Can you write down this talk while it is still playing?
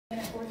Hi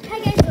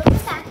guys, welcome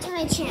back to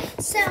my channel.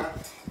 So,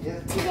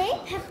 today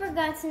Pepper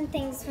got some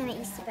things from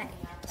the Easter bag.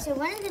 So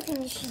one of the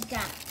things she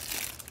got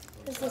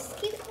was this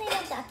cute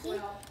little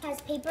ducky. Has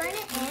paper in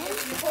it and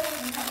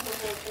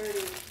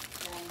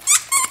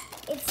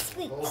it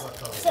squeaks.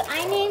 So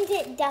I named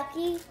it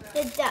Ducky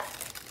the Duck.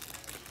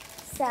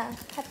 So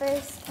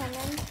Pepper's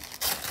coming.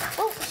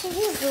 Oh, she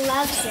just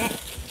loves it.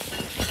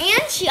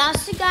 And she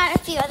also got a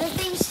few other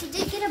things. She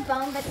did get a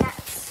bone, but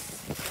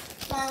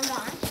that's long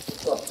gone.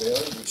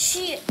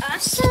 She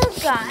also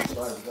got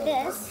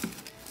this.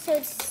 So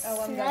it's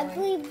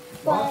Snuggly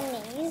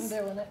Bunnies.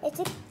 It's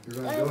a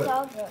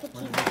dog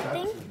cookie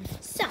thing.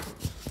 So,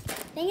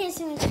 thank you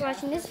so much for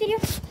watching this video.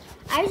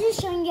 I was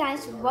just showing you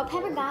guys what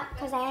Pepper got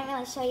because I didn't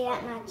really show you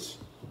that much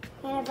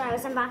whenever I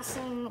was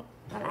unboxing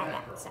what I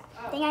got. So,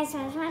 thank you guys so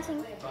much for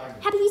watching.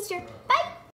 Happy Easter. Bye.